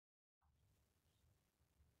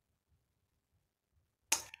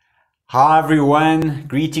Hi everyone,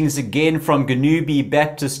 greetings again from Ganubi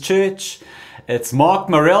Baptist Church. It's Marc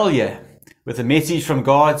Morrell here with a message from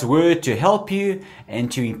God's Word to help you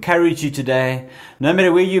and to encourage you today. No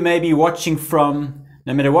matter where you may be watching from,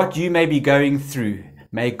 no matter what you may be going through,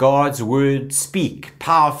 may God's Word speak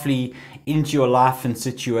powerfully into your life and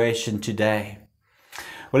situation today.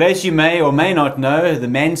 Well, as you may or may not know, the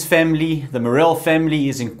Mans family, the Morrell family,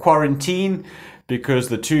 is in quarantine because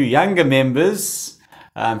the two younger members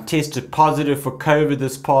tested positive for COVID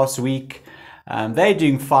this past week. They're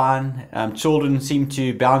doing fine. Children seem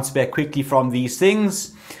to bounce back quickly from these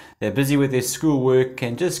things. They're busy with their schoolwork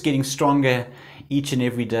and just getting stronger each and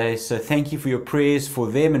every day. So thank you for your prayers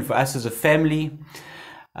for them and for us as a family.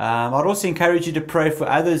 I'd also encourage you to pray for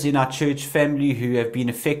others in our church family who have been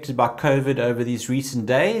affected by COVID over these recent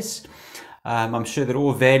days. I'm sure that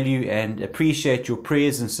all value and appreciate your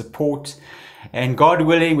prayers and support. And God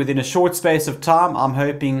willing, within a short space of time, I'm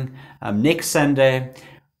hoping next Sunday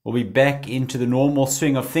we'll be back into the normal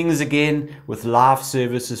swing of things again with live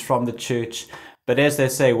services from the church. But as they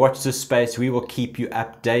say, watch this space. We will keep you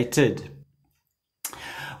updated.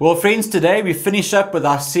 Well, friends, today we finish up with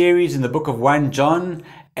our series in the book of 1 John.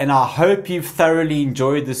 And I hope you've thoroughly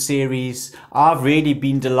enjoyed the series. I've really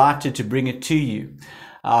been delighted to bring it to you.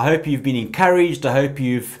 I hope you've been encouraged. I hope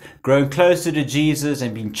you've grown closer to Jesus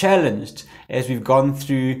and been challenged as we've gone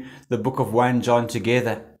through the book of 1 John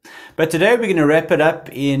together. But today we're going to wrap it up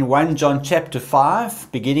in 1 John chapter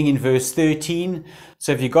 5, beginning in verse 13.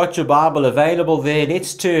 So if you've got your Bible available there,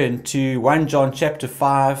 let's turn to 1 John chapter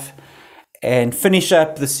 5 and finish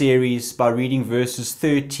up the series by reading verses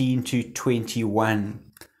 13 to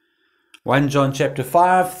 21. 1 John chapter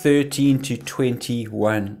 5, 13 to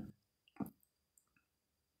 21.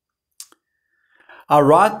 I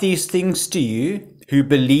write these things to you who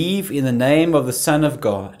believe in the name of the Son of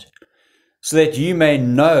God, so that you may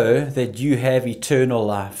know that you have eternal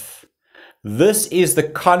life. This is the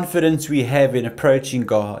confidence we have in approaching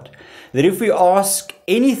God, that if we ask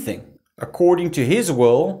anything according to His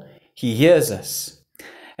will, He hears us.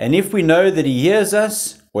 And if we know that He hears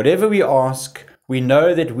us, whatever we ask, we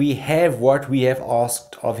know that we have what we have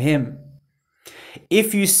asked of Him.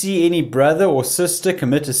 If you see any brother or sister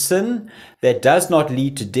commit a sin that does not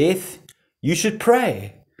lead to death, you should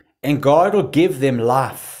pray, and God will give them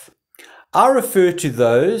life. I refer to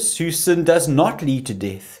those whose sin does not lead to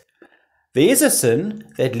death. There is a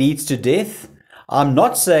sin that leads to death. I'm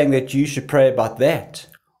not saying that you should pray about that.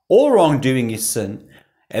 All wrongdoing is sin,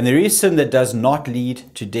 and there is sin that does not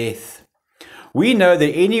lead to death. We know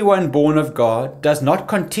that anyone born of God does not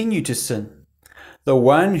continue to sin. The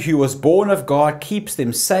one who was born of God keeps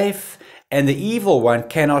them safe, and the evil one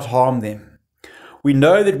cannot harm them. We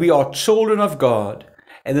know that we are children of God,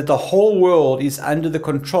 and that the whole world is under the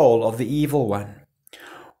control of the evil one.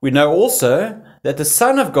 We know also that the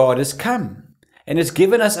Son of God has come, and has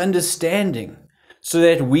given us understanding, so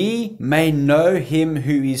that we may know Him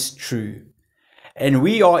who is true. And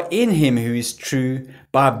we are in Him who is true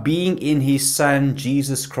by being in His Son,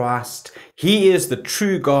 Jesus Christ. He is the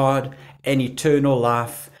true God and eternal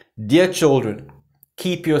life. Dear children,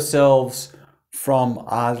 keep yourselves from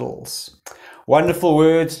idols. Wonderful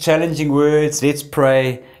words, challenging words. Let's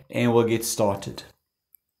pray and we'll get started.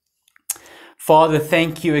 Father,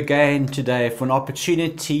 thank you again today for an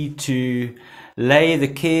opportunity to lay the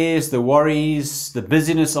cares, the worries, the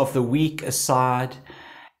busyness of the week aside,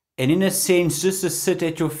 and in a sense just to sit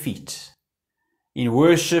at your feet in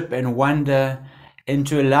worship and wonder, and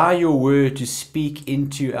to allow your word to speak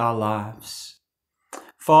into our lives.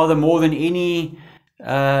 Father, more than any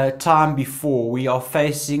time before, we are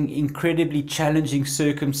facing incredibly challenging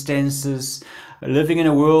circumstances, living in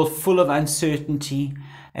a world full of uncertainty.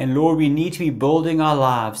 And Lord, we need to be building our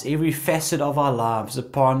lives, every facet of our lives,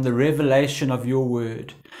 upon the revelation of your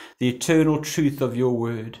word, the eternal truth of your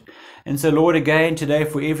word. And so, Lord, again today,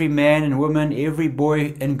 for every man and woman, every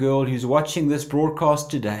boy and girl who's watching this broadcast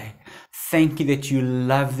today, thank you that you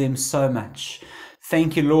love them so much.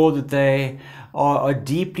 Thank you, Lord, that they are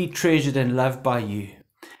deeply treasured and loved by you.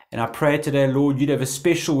 And I pray today, Lord, you'd have a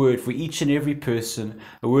special word for each and every person,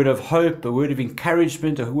 a word of hope, a word of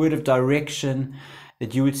encouragement, a word of direction,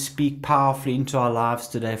 that you would speak powerfully into our lives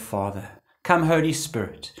today, Father. Come, Holy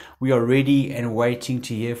Spirit, we are ready and waiting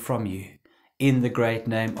to hear from you. In the great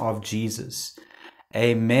name of Jesus.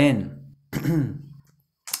 Amen.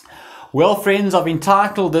 Well, friends, I've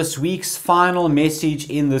entitled this week's final message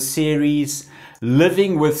in the series,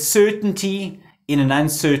 Living with Certainty in an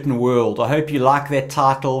Uncertain World. I hope you like that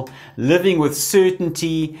title, Living with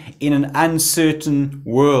Certainty in an Uncertain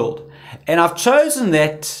World. And I've chosen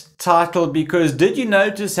that titled because did you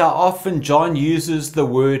notice how often John uses the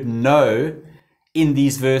word know in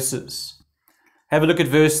these verses? Have a look at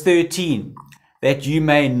verse 13. That you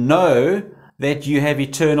may know that you have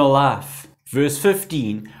eternal life. Verse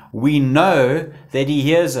 15. We know that he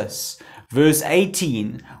hears us. Verse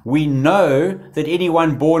 18. We know that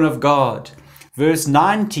anyone born of God. Verse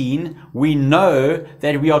 19, we know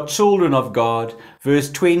that we are children of God. Verse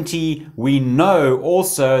 20, we know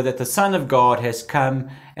also that the Son of God has come,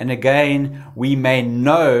 and again, we may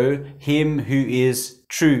know him who is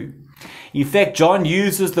true. In fact, John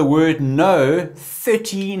uses the word know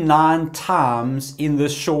 39 times in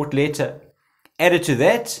this short letter. Added to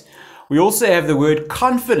that, we also have the word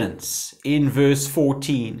confidence in verse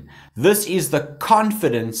 14. This is the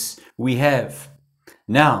confidence we have.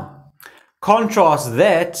 Now, contrast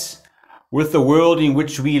that with the world in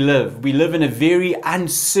which we live. We live in a very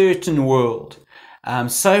uncertain world.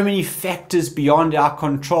 So many factors beyond our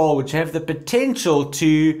control which have the potential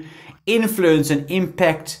to influence and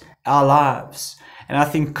impact our lives. And I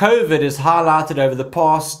think COVID has highlighted over the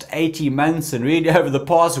past 18 months and really over the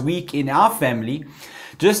past week in our family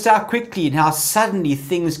just how quickly and how suddenly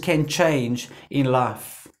things can change in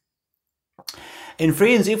life. And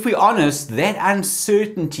friends, if we're honest, that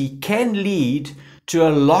uncertainty can lead to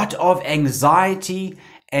a lot of anxiety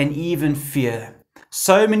and even fear.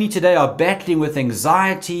 So many today are battling with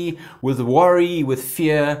anxiety, with worry, with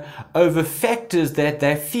fear over factors that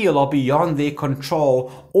they feel are beyond their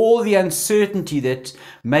control, all the uncertainty that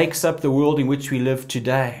makes up the world in which we live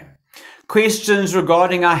today. Questions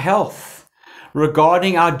regarding our health,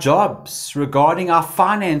 regarding our jobs, regarding our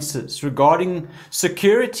finances, regarding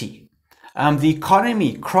security. The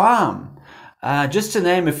economy, crime, just to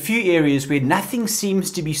name a few areas where nothing seems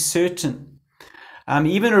to be certain.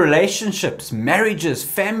 Even relationships, marriages,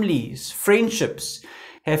 families, friendships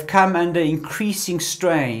have come under increasing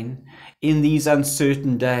strain in these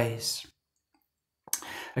uncertain days.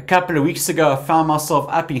 A couple of weeks ago, I found myself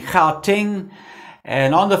up in Gauteng,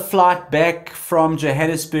 and on the flight back from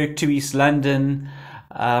Johannesburg to East London,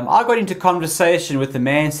 I got into conversation with the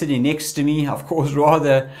man sitting next to me, of course,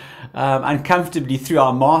 rather uncomfortably through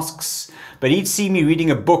our masks. But he'd seen me reading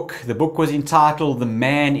a book. The book was entitled The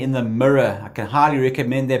Man in the Mirror. I can highly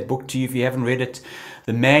recommend that book to you if you haven't read it.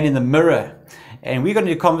 The Man in the Mirror. And we got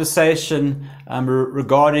into a conversation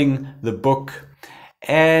regarding the book.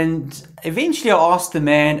 And eventually I asked the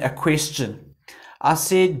man a question. I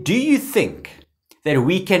said, do you think that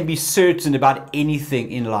we can be certain about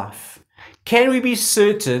anything in life? Can we be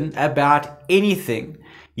certain about anything?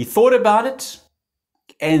 He thought about it,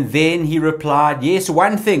 and then he replied, yes,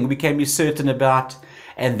 one thing we can be certain about,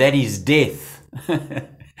 and that is death.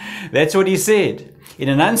 That's what he said. In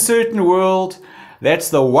an uncertain world, that's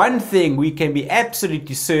the one thing we can be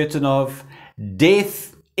absolutely certain of.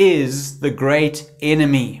 Death is the great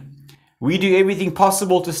enemy. We do everything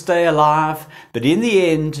possible to stay alive, but in the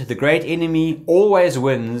end, the great enemy always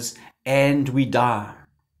wins, and we die.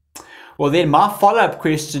 Well, then my follow-up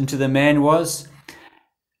question to the man was,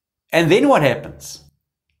 and then what happens?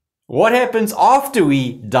 What happens after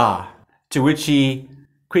we die? To which he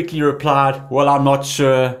quickly replied, well, I'm not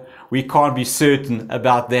sure. We can't be certain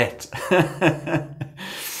about that.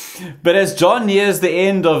 But as John nears the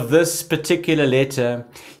end of this particular letter,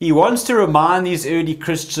 he wants to remind these early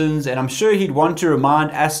Christians, and I'm sure he'd want to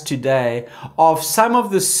remind us today, of some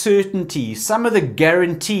of the certainties, some of the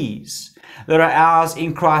guarantees that are ours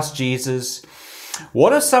in Christ Jesus.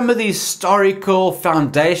 What are some of the historical,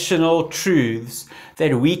 foundational truths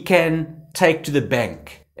that we can take to the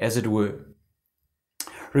bank, as it were?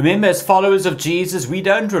 Remember, as followers of Jesus, we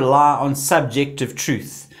don't rely on subjective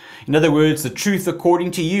truth. In other words, the truth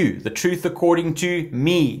according to you, the truth according to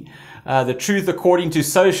me, the truth according to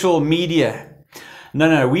social media.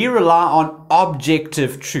 No, we rely on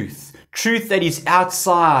objective truth. Truth that is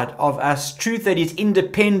outside of us, truth that is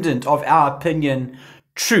independent of our opinion,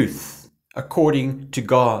 truth according to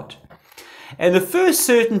God. And the first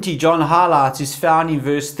certainty John highlights is found in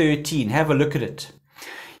verse 13. Have a look at it.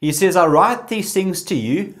 He says, I write these things to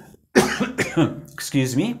you,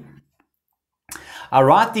 excuse me, I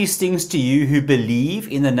write these things to you who believe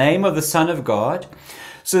in the name of the Son of God,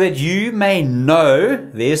 so that you may know,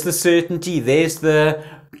 there's the certainty, there's the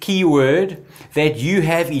key word, that you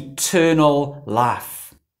have eternal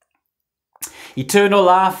life. Eternal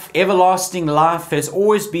life, everlasting life has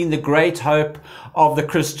always been the great hope of the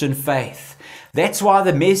Christian faith. That's why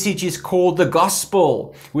the message is called the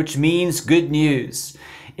gospel, which means good news.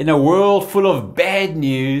 In a world full of bad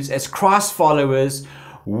news, as Christ followers,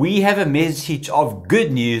 we have a message of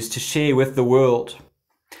good news to share with the world.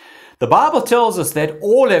 The Bible tells us that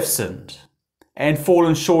all have sinned and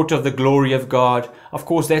fallen short of the glory of God. Of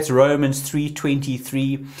course, that's Romans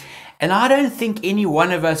 3:23. And I don't think any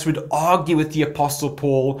one of us would argue with the Apostle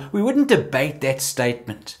Paul. We wouldn't debate that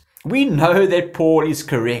statement. We know that Paul is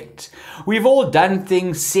correct. We've all done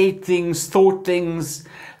things, said things, thought things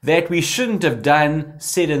that we shouldn't have done,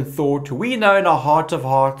 said and thought. We know in our heart of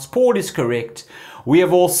hearts, Paul is correct. We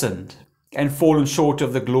have all sinned and fallen short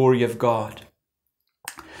of the glory of God.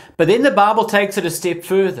 But then the Bible takes it a step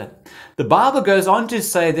further. The Bible goes on to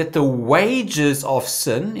say that the wages of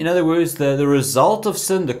sin, in other words, the result of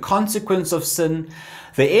sin, the consequence of sin,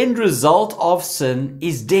 the end result of sin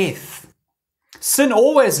is death. Sin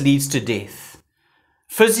always leads to death.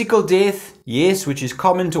 Physical death, yes, which is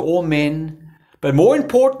common to all men, but more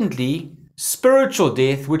importantly, spiritual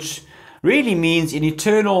death, which really means an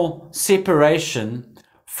eternal separation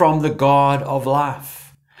from the God of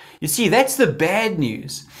life. You see, that's the bad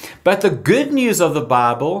news. But the good news of the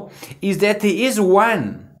Bible is that there is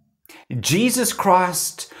one, Jesus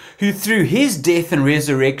Christ, who through his death and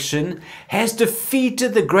resurrection has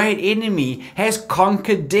defeated the great enemy, has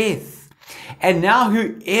conquered death. And now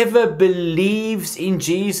whoever believes in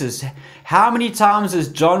Jesus, how many times has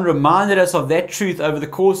John reminded us of that truth over the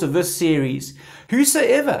course of this series?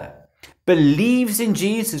 Whosoever believes in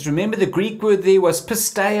Jesus, remember the Greek word there was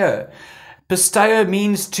pisteo. Pisteo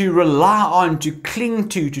means to rely on, to cling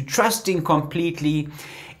to trust in completely.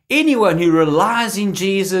 Anyone who relies in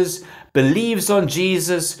Jesus, believes on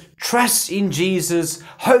Jesus, trusts in Jesus,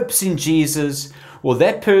 hopes in Jesus, well,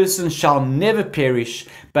 that person shall never perish,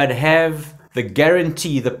 but have the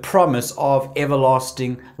guarantee, the promise of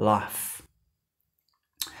everlasting life.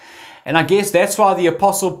 And I guess that's why the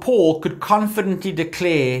Apostle Paul could confidently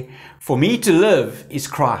declare, for me to live is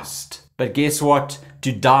Christ, but guess what?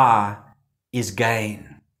 To die is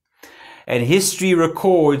gain. And history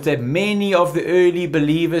records that many of the early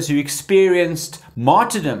believers who experienced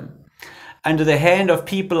martyrdom under the hand of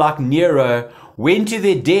people like Nero went to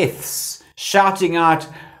their deaths shouting out,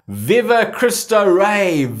 Viva Cristo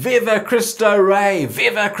Rey, Viva Cristo Rey,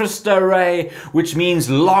 Viva Cristo Rey, which means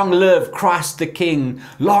long live Christ the King,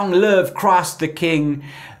 long live Christ the King.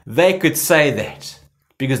 They could say that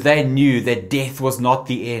because they knew that death was not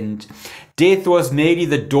the end. Death was merely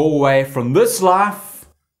the doorway from this life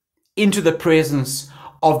into the presence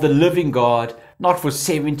of the living God, not for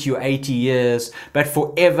 70 or 80 years, but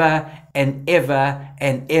forever and ever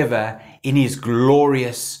and ever in his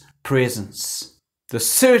glorious presence. The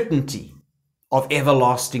certainty of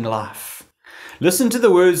everlasting life. Listen to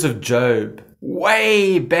the words of Job.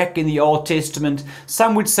 Way back in the Old Testament,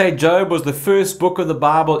 some would say Job was the first book of the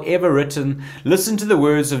Bible ever written. Listen to the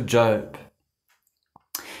words of Job.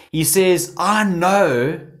 He says, I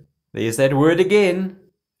know, there's that word again,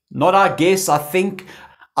 not I guess, I think,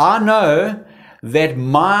 I know that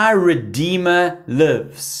my Redeemer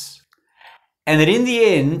lives, and that in the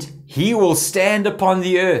end he will stand upon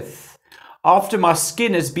the earth. After my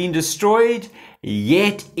skin has been destroyed,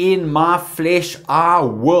 yet in my flesh I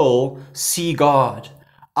will see God.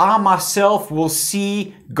 I myself will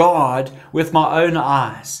see God with my own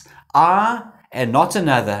eyes. I, and not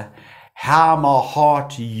another, how my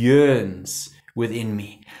heart yearns within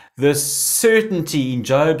me. The certainty in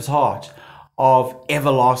Job's heart of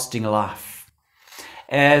everlasting life.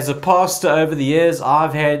 As a pastor over the years,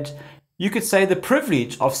 I've had, you could say, the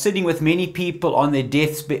privilege of sitting with many people on their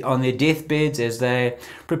deathbeds as they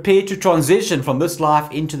prepare to transition from this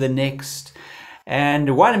life into the next.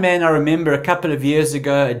 And one man I remember a couple of years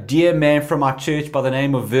ago, a dear man from our church by the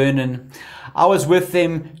name of Vernon, I was with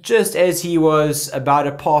him just as he was about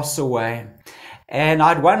to pass away. And I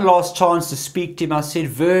had one last chance to speak to him. I said,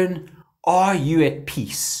 Vern, are you at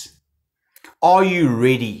peace? Are you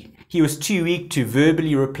ready? He was too weak to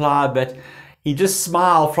verbally reply, but he just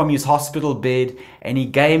smiled from his hospital bed and he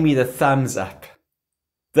gave me the thumbs up.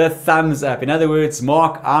 The thumbs up. In other words,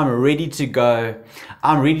 Mark, I'm ready to go.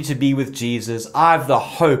 I'm ready to be with Jesus. I have the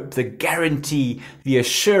hope, the guarantee, the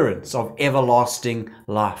assurance of everlasting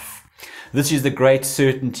life. This is the great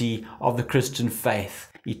certainty of the Christian faith,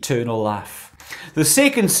 eternal life. The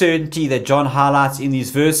second certainty that John highlights in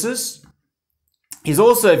these verses is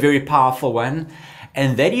also a very powerful one,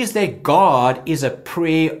 and that is that God is a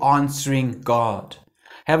prayer-answering God.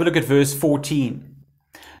 Have a look at verse 14.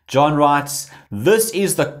 John writes, this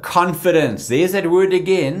is the confidence. There's that word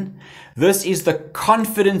again. This is the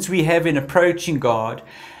confidence we have in approaching God,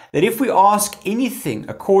 that if we ask anything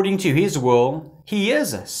according to his will, he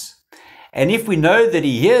hears us. And if we know that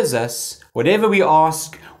he hears us, whatever we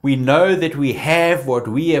ask, we know that we have what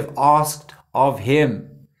we have asked of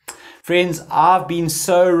him. Friends, I've been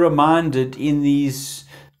so reminded in these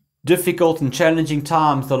difficult and challenging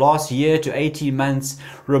times, the last year to 18 months,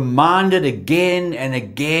 reminded again and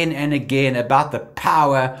again and again about the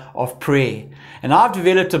power of prayer. And I've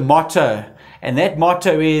developed a motto, and that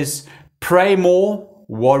motto is pray more,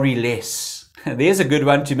 worry less. There's a good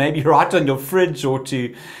one to maybe write on your fridge or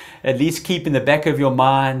to at least keep in the back of your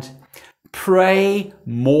mind. Pray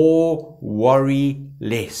more, worry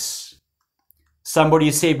less.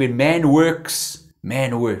 Somebody said, when man works,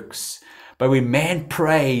 man works. But when man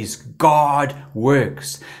prays, God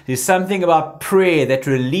works. There's something about prayer that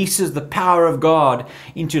releases the power of God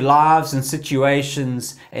into lives and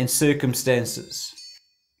situations and circumstances.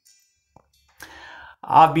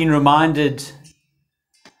 I've been reminded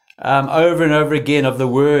over and over again of the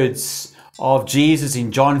words of Jesus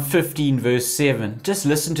in John 15 verse 7. Just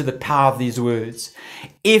listen to the power of these words.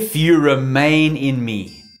 If you remain in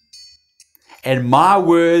me and my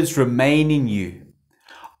words remain in you,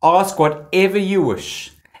 ask whatever you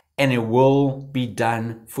wish, and it will be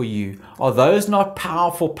done for you. Are those not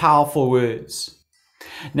powerful, powerful words?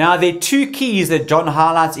 Now, there are two keys that John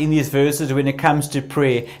highlights in these verses when it comes to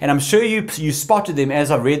prayer, and I'm sure you spotted them as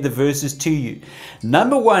I read the verses to you.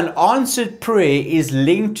 Number one, answered prayer is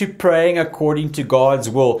linked to praying according to God's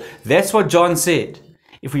will. That's what John said.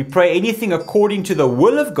 If we pray anything according to the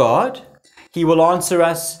will of God, He will answer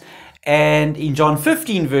us. And in John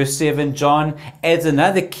 15 verse 7, John adds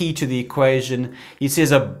another key to the equation. He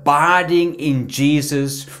says abiding in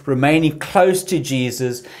Jesus, remaining close to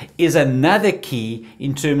Jesus, is another key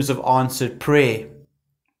in terms of answered prayer.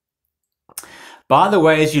 By the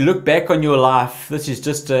way, as you look back on your life, this is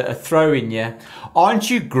just a throw in here. Aren't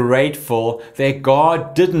you grateful that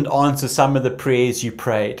God didn't answer some of the prayers you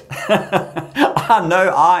prayed? I know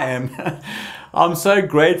I am. I'm so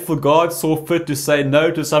grateful God saw fit to say no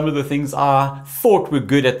to some of the things I thought were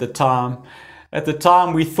good at the time. At the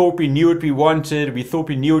time, we thought we knew what we wanted. We thought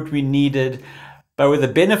we knew what we needed. But with the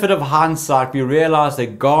benefit of hindsight, we realized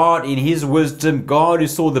that God, in His wisdom, God who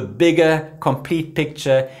saw the bigger, complete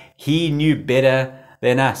picture, He knew better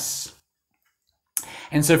than us.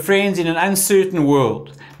 And so, friends, in an uncertain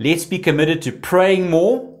world, let's be committed to praying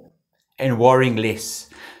more and worrying less.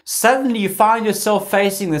 Suddenly you find yourself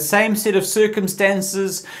facing the same set of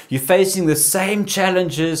circumstances, you're facing the same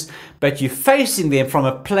challenges, but you're facing them from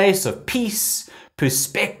a place of peace,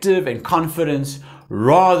 perspective, and confidence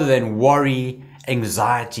rather than worry,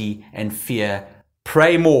 anxiety, and fear.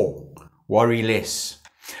 Pray more, worry less.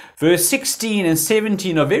 Verse 16 and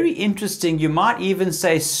 17 are very interesting, you might even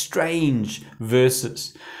say strange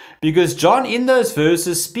verses, because John in those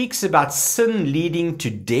verses speaks about sin leading to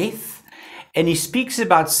death. And he speaks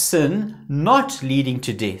about sin not leading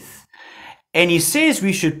to death. And he says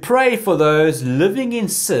we should pray for those living in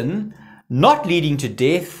sin, not leading to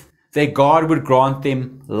death, that God would grant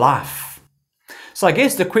them life. So I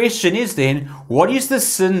guess the question is then, what is the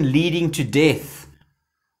sin leading to death?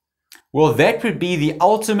 Well, that would be the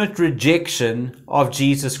ultimate rejection of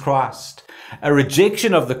Jesus Christ. A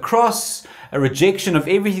rejection of the cross, a rejection of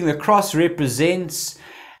everything the cross represents.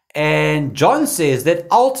 And John says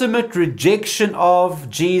that ultimate rejection of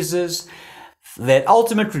Jesus, that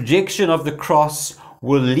ultimate rejection of the cross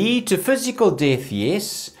will lead to physical death,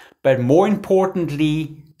 yes, but more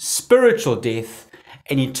importantly, spiritual death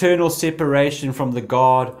and eternal separation from the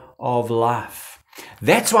God of life.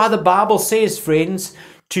 That's why the Bible says, friends,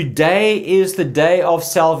 today is the day of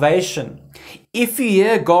salvation. If you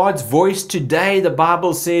hear God's voice today, the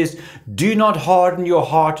Bible says, do not harden your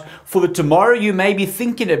heart, for the tomorrow you may be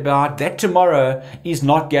thinking about, that tomorrow is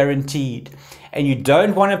not guaranteed. And you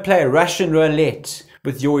don't want to play Russian roulette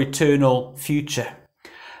with your eternal future.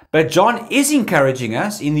 But John is encouraging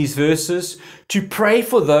us in these verses to pray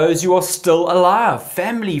for those who are still alive,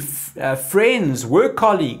 family, friends, work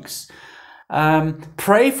colleagues.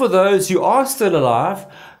 Pray for those who are still alive,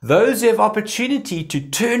 those who have opportunity to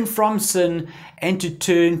turn from sin and to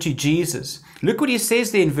turn to Jesus. Look what he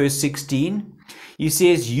says there in verse 16. He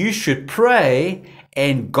says, you should pray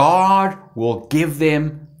and God will give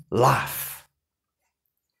them life.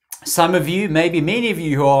 Some of you, maybe many of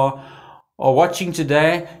you who are watching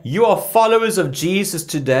today, you are followers of Jesus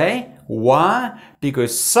today. Why?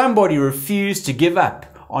 Because somebody refused to give up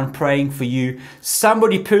on praying for you.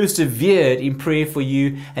 Somebody persevered in prayer for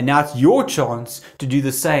you, and now it's your chance to do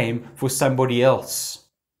the same for somebody else.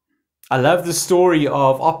 I love the story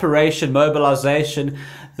of Operation Mobilization,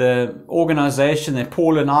 the organization that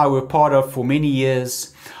Paul and I were part of for many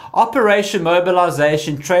years. Operation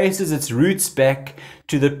Mobilization traces its roots back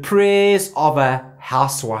to the prayers of a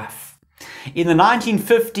housewife. In the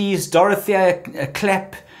 1950s, Dorothea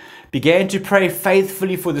Clapp began to pray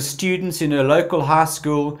faithfully for the students in her local high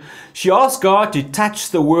school. She asked God to touch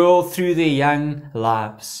the world through their young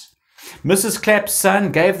lives. Mrs. Clapp's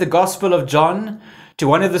son gave the Gospel of John to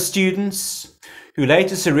one of the students, who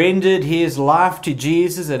later surrendered his life to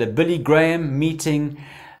Jesus at a Billy Graham meeting.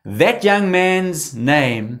 That young man's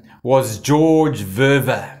name was George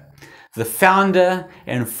Verver, the founder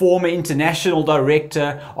and former international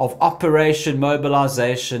director of Operation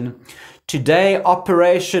Mobilization. Today,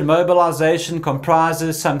 Operation Mobilization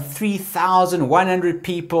comprises some 3,100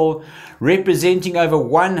 people representing over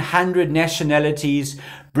 100 nationalities,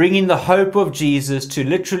 bringing the hope of Jesus to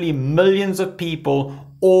literally millions of people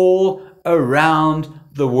all around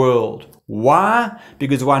the world. Why?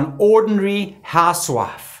 Because one ordinary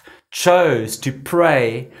housewife chose to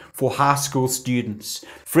pray for high school students.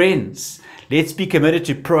 Friends, let's be committed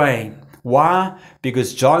to praying. Why?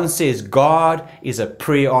 Because John says God is a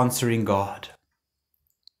prayer answering God.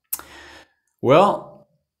 Well,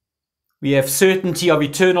 we have certainty of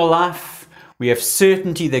eternal life. We have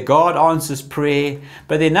certainty that God answers prayer.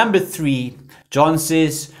 But then number 3, John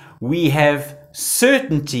says we have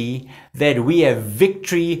certainty that we have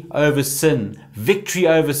victory over sin. Victory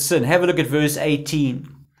over sin. Have a look at verse 18.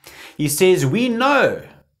 He says, we know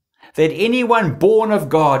that anyone born of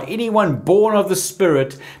God, anyone born of the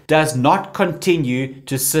Spirit, does not continue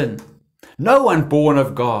to sin. No one born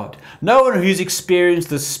of God, no one who's experienced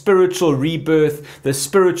the spiritual rebirth, the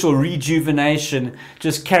spiritual rejuvenation,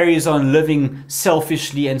 just carries on living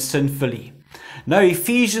selfishly and sinfully. No,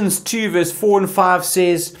 Ephesians 2 verse 4 and 5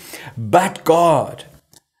 says, but God,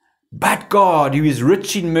 who is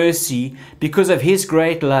rich in mercy, because of his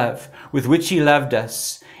great love with which he loved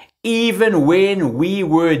us, even when we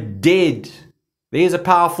were dead, there's a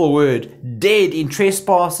powerful word, dead in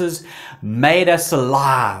trespasses, made us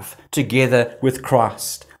alive together with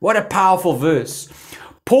Christ. What a powerful verse.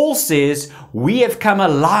 Paul says we have come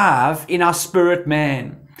alive in our spirit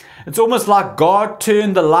man. It's almost like God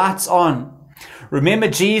turned the lights on. Remember,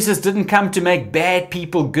 Jesus didn't come to make bad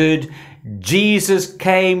people good. Jesus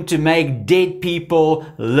came to make dead people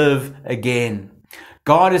live again.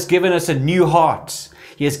 God has given us a new heart.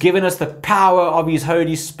 He has given us the power of his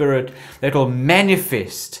Holy Spirit that will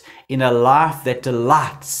manifest in a life that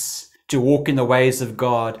delights to walk in the ways of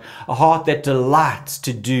God, a heart that delights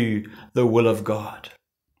to do the will of God.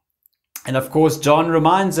 And of course, John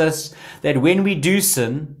reminds us that when we do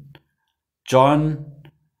sin,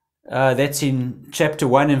 that's in chapter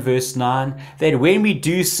 1 and verse 9, that when we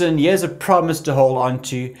do sin, here's a promise to hold on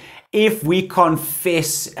to. If we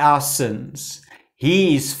confess our sins,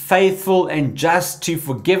 he is faithful and just to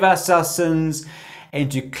forgive us our sins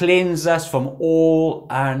and to cleanse us from all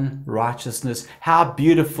unrighteousness. How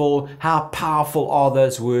beautiful, how powerful are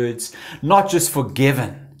those words. Not just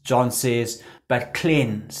forgiven, John says, but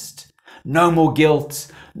cleansed. No more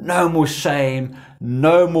guilt, no more shame,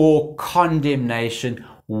 no more condemnation,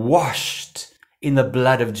 washed in the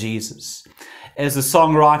blood of Jesus. As the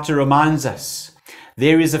songwriter reminds us,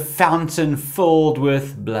 there is a fountain filled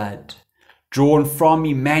with blood, drawn from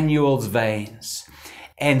Emmanuel's veins,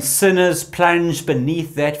 and sinners plunge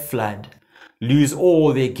beneath that flood, lose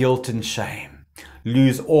all their guilt and shame,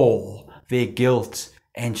 lose all their guilt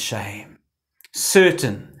and shame.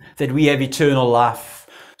 Certain that we have eternal life,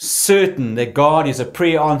 certain that God is a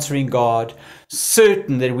prayer answering God,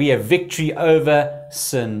 certain that we have victory over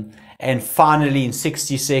sin, and finally in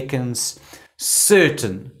 60 seconds,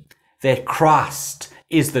 certain that Christ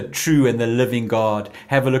is the true and the living God.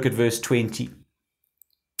 Have a look at verse 20.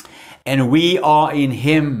 And we are in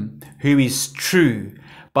him who is true,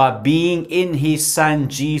 by being in his Son,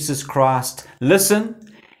 Jesus Christ. Listen,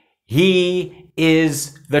 he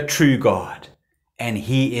is the true God, and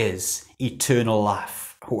he is eternal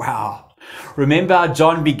life. Wow. Remember how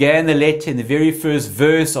John began the letter in the very first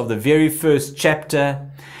verse of the very first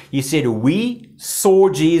chapter? He said, we saw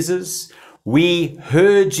Jesus, we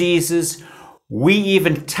heard Jesus, we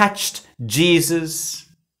even touched Jesus.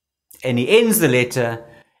 And he ends the letter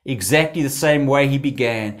exactly the same way he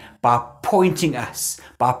began, by pointing us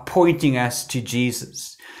to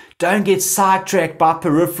Jesus. Don't get sidetracked by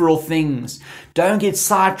peripheral things. Don't get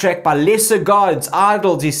sidetracked by lesser gods,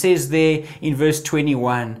 idols, he says there in verse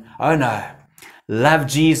 21. Oh no. Love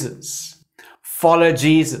Jesus. Follow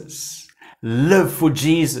Jesus. Live for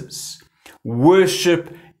Jesus.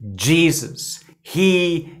 Worship Jesus.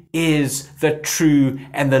 He is the true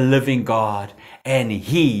and the living God, and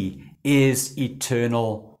he is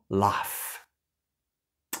eternal life.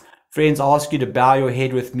 Friends, I ask you to bow your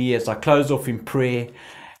head with me as I close off in prayer.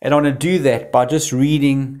 And I want to do that by just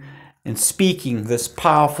reading in speaking this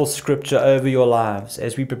powerful scripture over your lives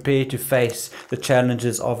as we prepare to face the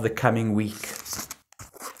challenges of the coming week.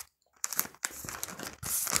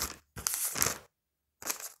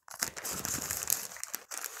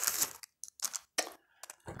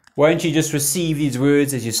 Won't you just receive these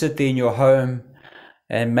words as you sit there in your home,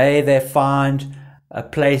 and may they find a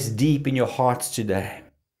place deep in your hearts today.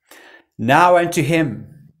 Now unto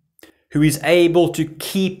him who is able to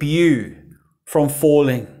keep you from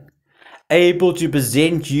falling, able to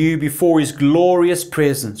present you before his glorious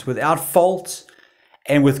presence without fault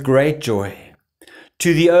and with great joy.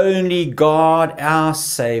 To the only God, our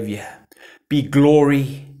Saviour, be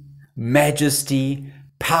glory, majesty,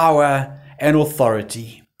 power, and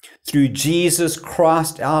authority through Jesus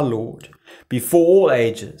Christ our Lord, before all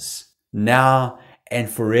ages, now and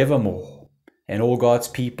forevermore. And all God's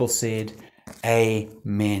people said,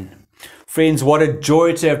 Amen. Friends, what a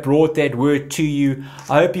joy to have brought that word to you.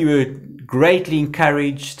 I hope you were greatly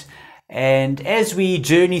encouraged. And as we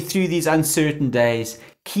journey through these uncertain days,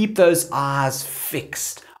 keep those eyes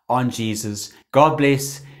fixed on Jesus. God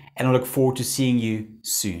bless, and I look forward to seeing you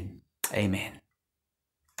soon. Amen.